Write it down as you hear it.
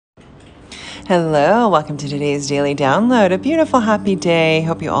Hello, welcome to today's daily download. A beautiful, happy day.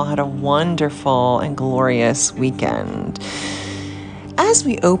 Hope you all had a wonderful and glorious weekend. As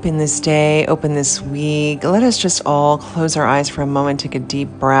we open this day, open this week, let us just all close our eyes for a moment, take a deep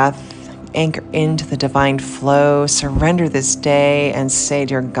breath, anchor into the divine flow, surrender this day and say,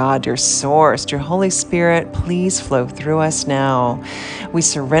 dear God, dear Source, dear Holy Spirit, please flow through us now. We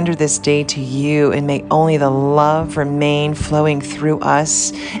surrender this day to you and may only the love remain flowing through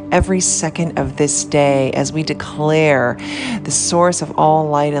us every second of this day as we declare the source of all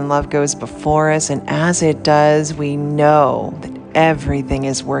light and love goes before us. And as it does, we know that everything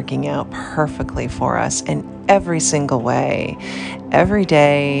is working out perfectly for us in every single way, every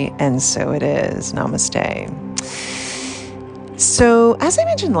day, and so it is. Namaste. So, as I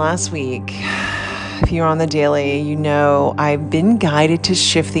mentioned last week, if you're on the daily, you know I've been guided to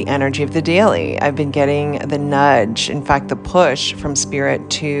shift the energy of the daily. I've been getting the nudge, in fact, the push from Spirit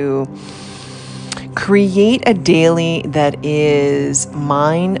to create a daily that is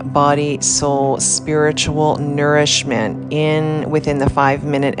mind, body, soul, spiritual nourishment within the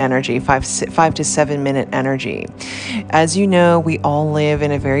 5-minute energy, 5 to 7 minute energy. As you know, we all live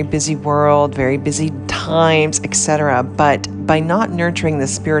in a very busy world, very busy times, etc. But by not nurturing the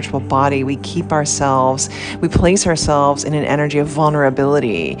spiritual body, we place ourselves in an energy of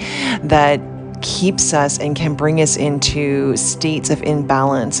vulnerability that keeps us and can bring us into states of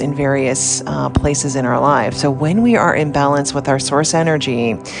imbalance in various places in our lives. So when we are in balance with our source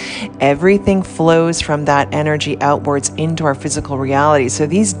energy, everything flows from that energy outwards into our physical reality. So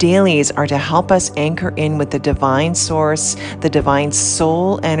these dailies are to help us anchor in with the divine source, the divine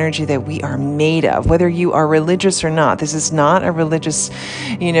soul energy that we are made of, whether you are religious or not. This is not a religious,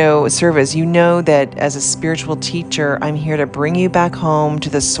 service. You know that as a spiritual teacher, I'm here to bring you back home to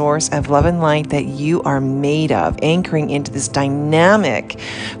the source of love and light that you are made of, anchoring into this dynamic,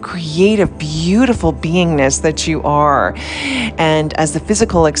 creative, beautiful beingness that you are. And as the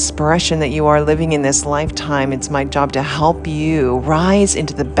physical expression that you are living in this lifetime, it's my job to help you rise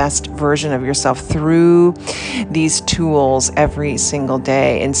into the best version of yourself through these tools every single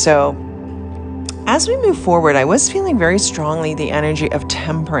day. And so as we move forward, I was feeling very strongly the energy of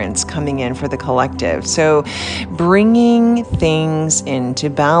temperance coming in for the collective. So bringing things into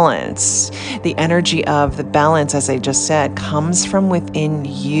balance. The energy of the balance, as I just said, comes from within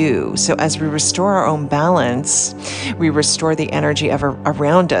you. So as we restore our own balance, we restore the energy of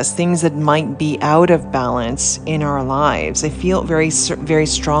around us, things that might be out of balance in our lives. I feel very, very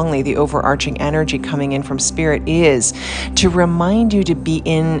strongly the overarching energy coming in from Spirit is to remind you to be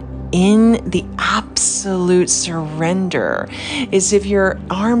in the absolute surrender. Is if your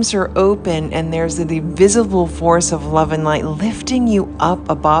arms are open and there's the visible force of love and light lifting you up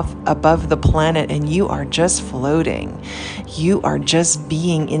above the planet, and you are just floating. You are just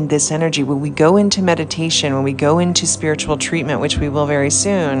being in this energy. When we go into meditation, when we go into spiritual treatment, which we will very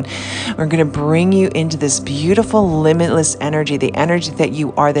soon, we're going to bring you into this beautiful, limitless energy, the energy that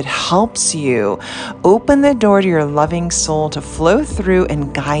you are, that helps you open the door to your loving soul to flow through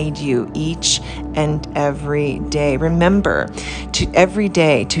and guide you each and every day. Remember, every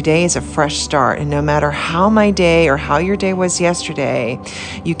day, today is a fresh start. And no matter how my day or how your day was yesterday,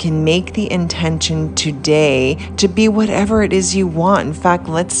 you can make the intention today to be whatever it is you want. In fact,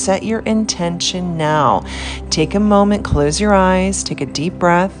 let's set your intention now. Take a moment, close your eyes, take a deep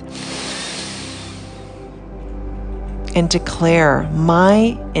breath, and declare,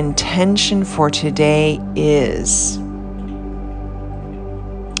 my intention for today is.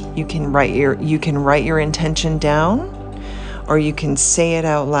 You can write your intention down, or you can say it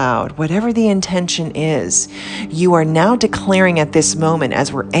out loud. Whatever the intention is, you are now declaring at this moment,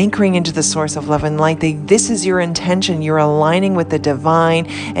 as we're anchoring into the source of love and light, that this is your intention. You're aligning with the divine,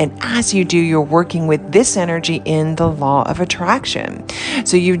 and as you do, you're working with this energy in the law of attraction.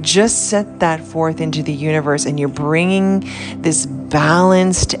 So you just set that forth into the universe, and you're bringing this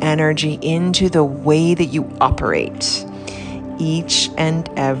balanced energy into the way that you operate each and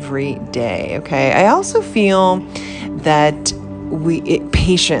every day. Okay. I also feel that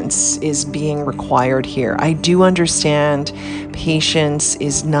patience is being required here. I do understand patience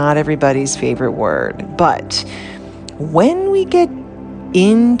is not everybody's favorite word, but when we get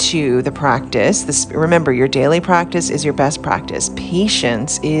into the practice, remember, your daily practice is your best practice.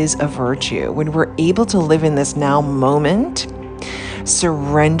 Patience is a virtue. When we're able to live in this now moment,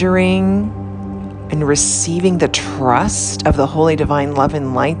 surrendering and receiving the trust of the holy divine love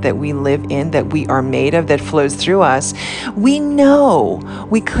and light that we live in, that we are made of, that flows through us, we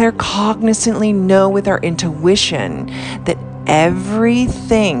claircognizantly know with our intuition that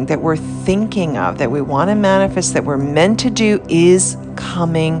everything that we're thinking of, that we want to manifest, that we're meant to do, is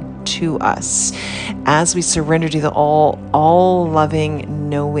coming to to us as we surrender to the all loving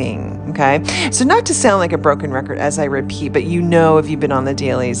knowing. Okay. So not to sound like a broken record as I repeat, but you know, if you've been on the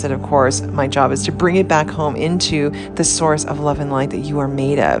dailies, that of course my job is to bring it back home into the source of love and light that you are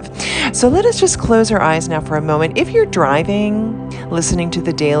made of. So let us just close our eyes now for a moment. If you're driving, listening to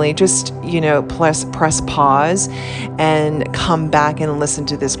the daily, just, press pause and come back and listen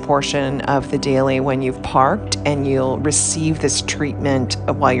to this portion of the daily when you've parked, and you'll receive this treatment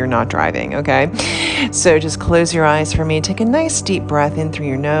while you're not driving. Okay. So just close your eyes for me. Take a nice deep breath in through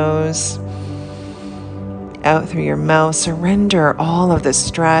your nose, out through your mouth. Surrender all of the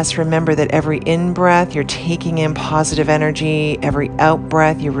stress. Remember that every in-breath, you're taking in positive energy. Every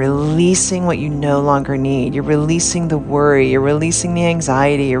out-breath, you're releasing what you no longer need. You're releasing the worry. You're releasing the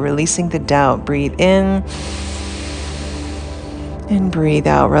anxiety. You're releasing the doubt. Breathe in and breathe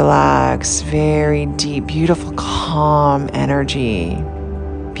out. Relax. Very deep, beautiful, calm energy.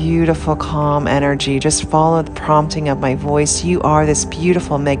 Beautiful, calm energy. Just follow the prompting of my voice. You are this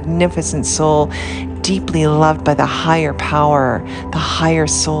beautiful, magnificent soul, deeply loved by the higher power, the higher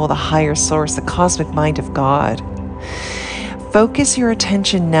soul, the higher source, the cosmic mind of God. Focus your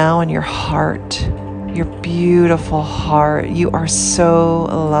attention now on your heart, your beautiful heart. You are so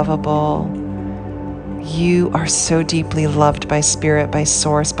lovable. You are so deeply loved by spirit, by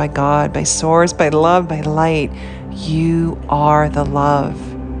source, by God, by source, by love, by light. You are the love.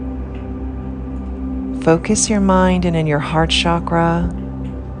 Focus your mind in your heart chakra.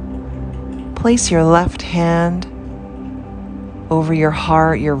 Place your left hand over your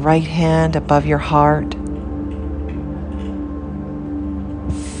heart, your right hand above your heart.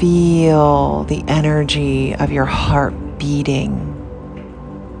 Feel the energy of your heart beating.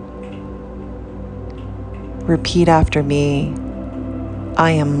 Repeat after me. I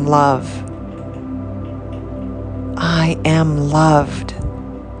am love. I am loved.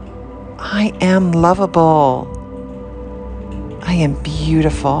 I am lovable. I am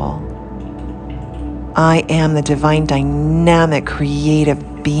beautiful. I am the divine, dynamic,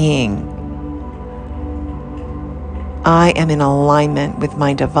 creative being. I am in alignment with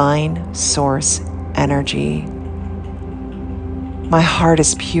my divine source energy. My heart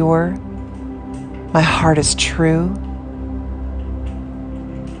is pure. My heart is true.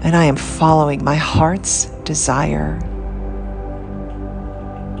 And I am following my heart's desire.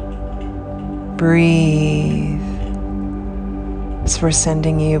 Breathe. So we're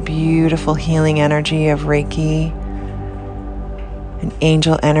sending you beautiful healing energy of Reiki and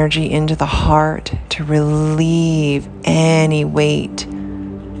angel energy into the heart to relieve any weight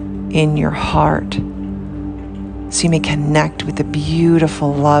in your heart, so you may connect with the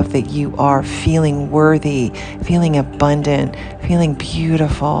beautiful love that you are, feeling worthy, feeling abundant, feeling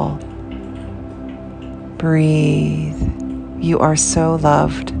beautiful. Breathe. You are so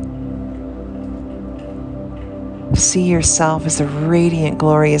loved. See yourself as the radiant,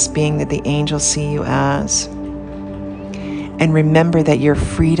 glorious being that the angels see you as. And remember that your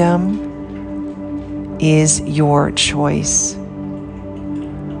freedom is your choice.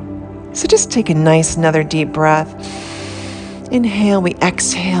 So just take a nice, another deep breath. Inhale, we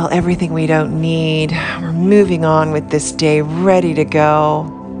exhale everything we don't need. We're moving on with this day, ready to go.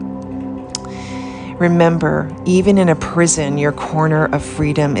 Remember, even in a prison, your corner of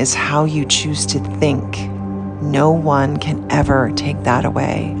freedom is how you choose to think. No one can ever take that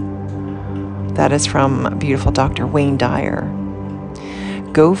away. That is from beautiful Dr. Wayne Dyer.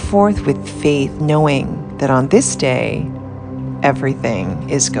 Go forth with faith, knowing that on this day, everything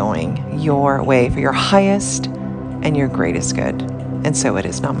is going your way for your highest and your greatest good. And so it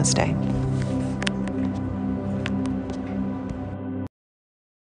is. Namaste.